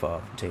won't take me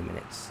far, 2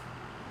 minutes.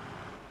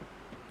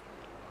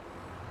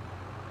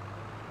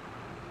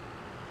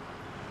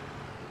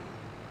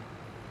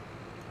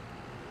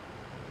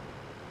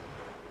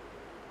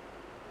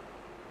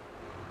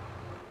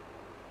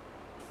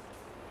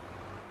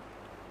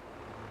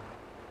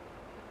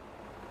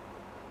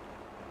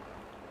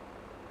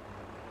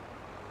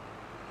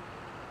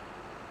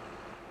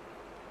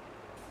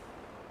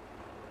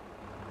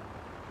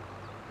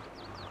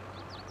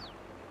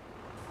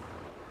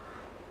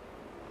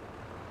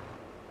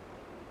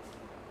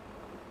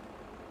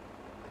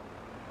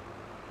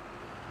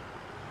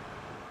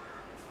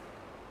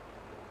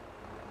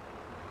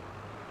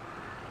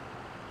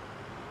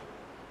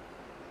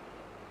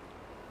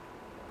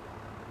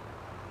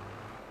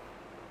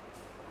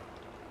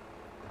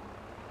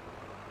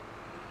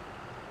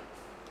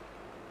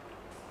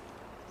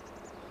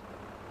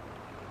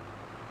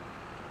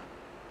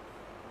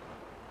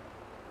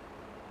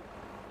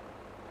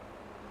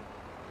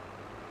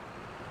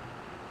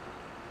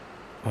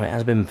 Right,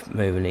 as I've been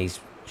moving these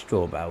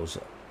straw bales,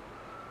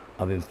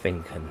 I've been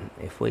thinking,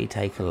 if we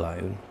take a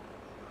loan,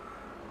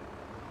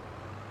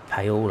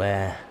 pay all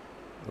their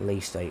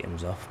leased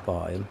items off,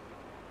 buy them,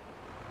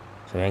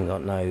 so we ain't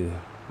got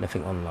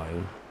nothing on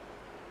loan,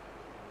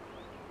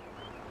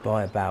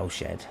 buy a bale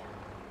shed,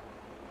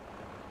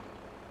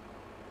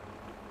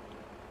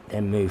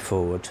 then move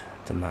forward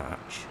to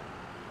March.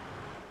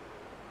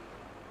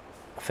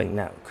 I think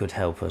that could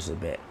help us a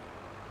bit.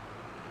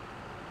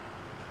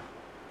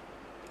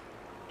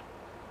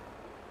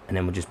 And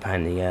then we're just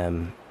paying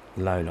the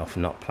loan off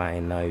and not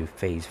paying no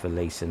fees for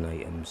leasing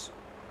items.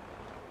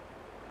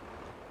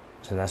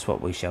 So that's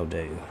what we shall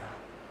do.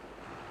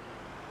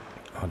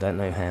 I don't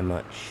know how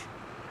much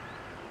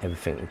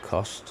everything will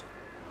cost.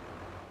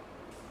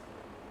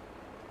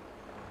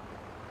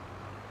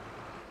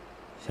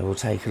 So we'll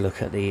take a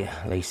look at the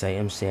lease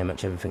items, see how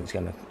much everything's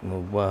going to,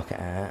 we'll work it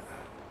out.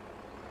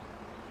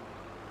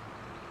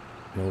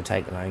 And we'll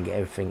take the loan, get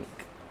everything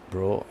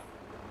brought.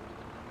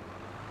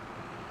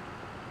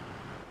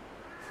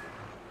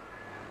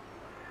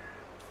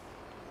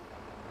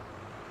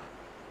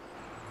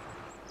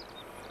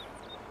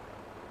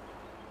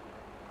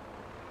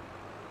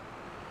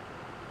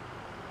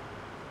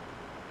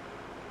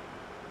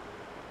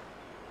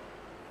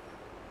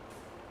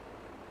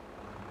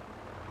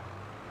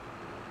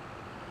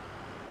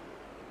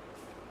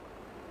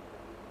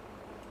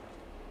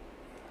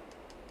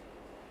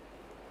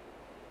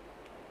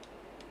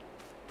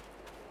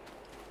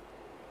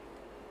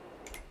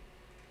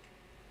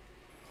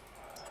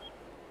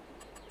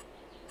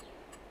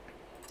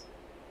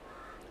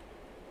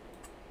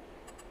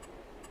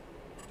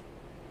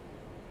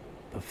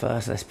 But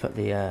first, let's put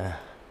the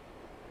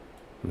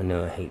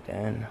manure heap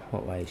down.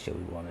 What way shall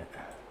we want it?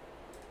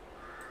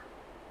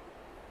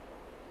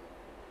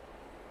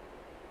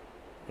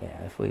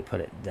 Yeah, if we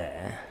put it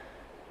there.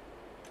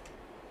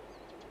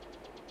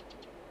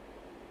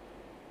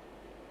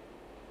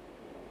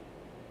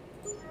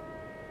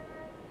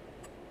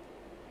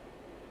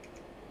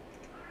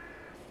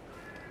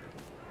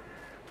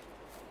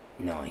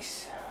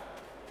 Nice.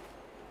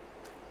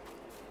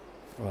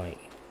 Right.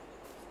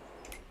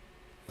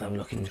 I'm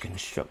looking at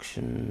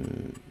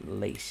construction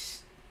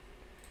lease.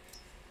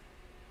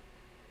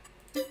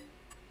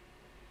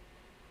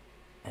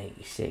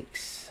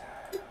 86.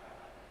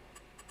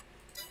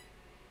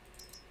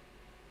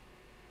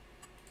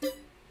 So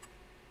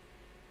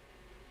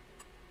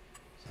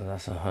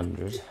that's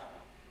 100.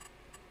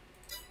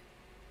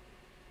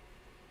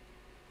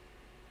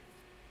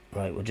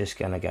 Right, we're just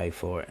gonna go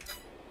for it.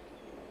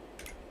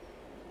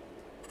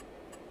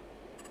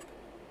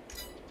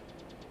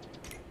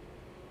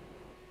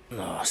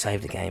 Oh, I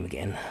saved the game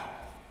again.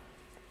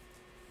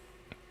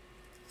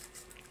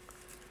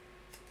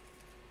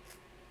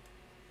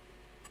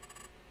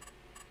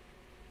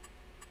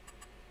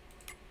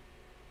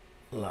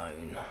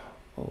 Loan.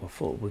 Oh, I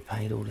thought we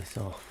paid all this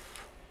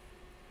off.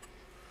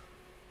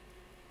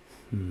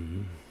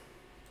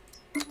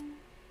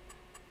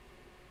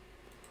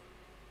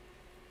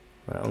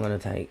 Right, I'm going to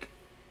take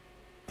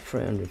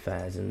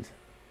 300,000.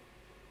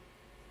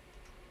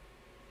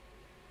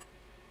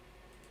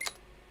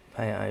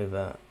 Pay it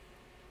over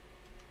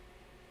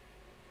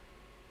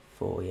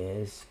 4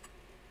 years.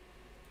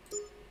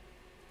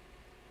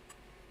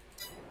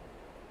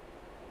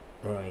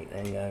 Right,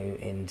 then go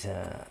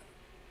into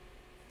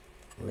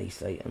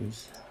lease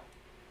items.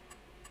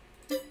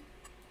 And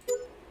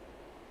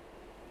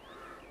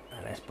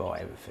let's buy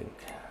everything.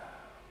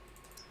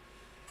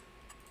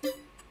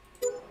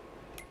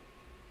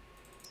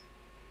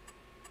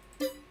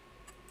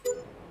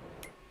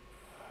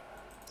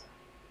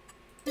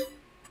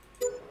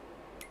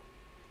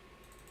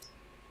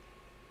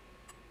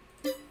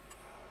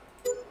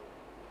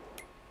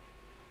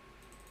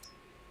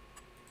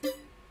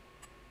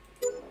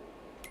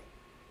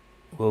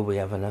 Will we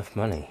have enough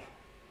money?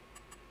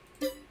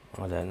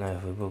 I don't know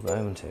if we will go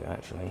able to,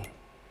 actually.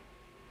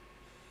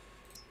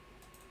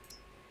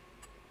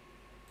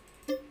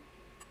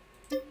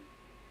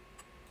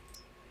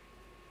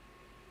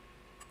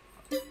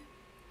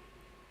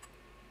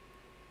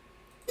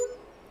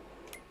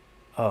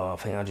 Oh, I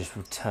think I just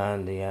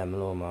returned the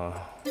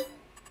lawnmower.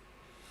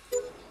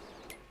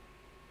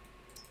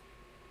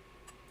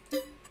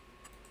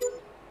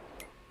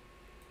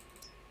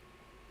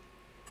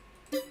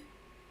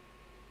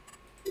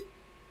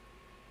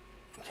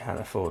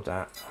 Can't afford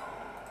that.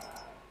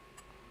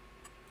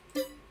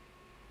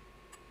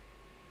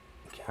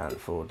 Can't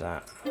afford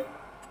that.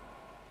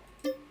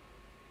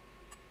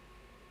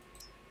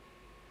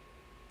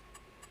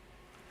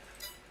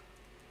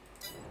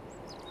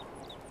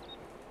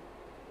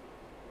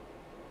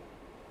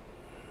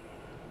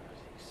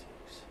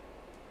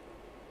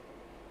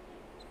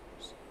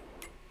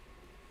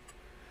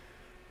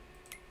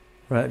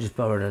 Right, just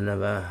borrowed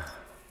another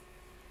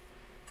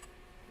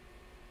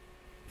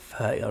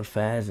 30 odd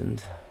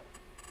thousand.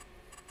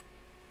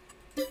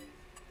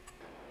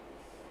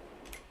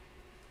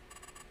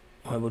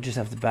 Right, we'll just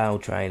have the bale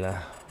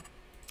trailer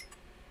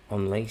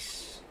on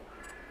lease.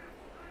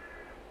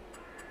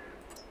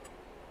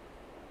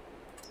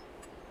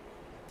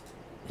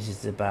 This is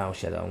the bale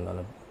shed I'm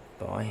gonna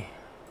buy.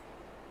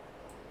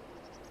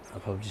 I'll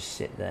probably just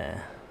sit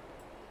there.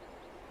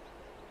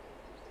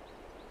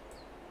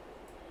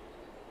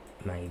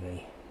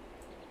 Maybe.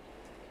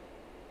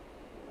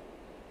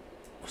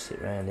 We'll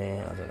sit around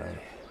here, I don't know.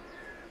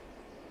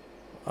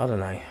 I don't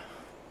know.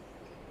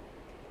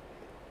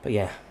 But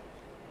yeah,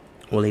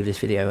 we'll leave this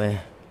video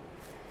here.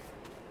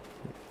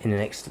 In the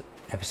next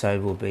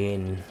episode will be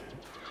in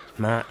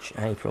March,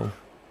 April.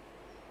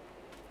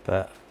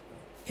 But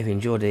if you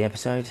enjoyed the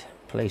episode,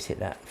 please hit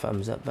that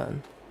thumbs up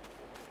button.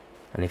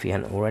 And if you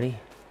haven't already,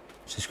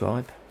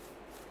 subscribe.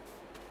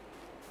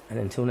 And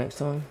until next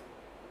time,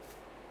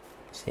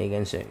 see you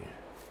again soon.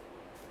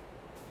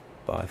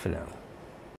 Bye for now.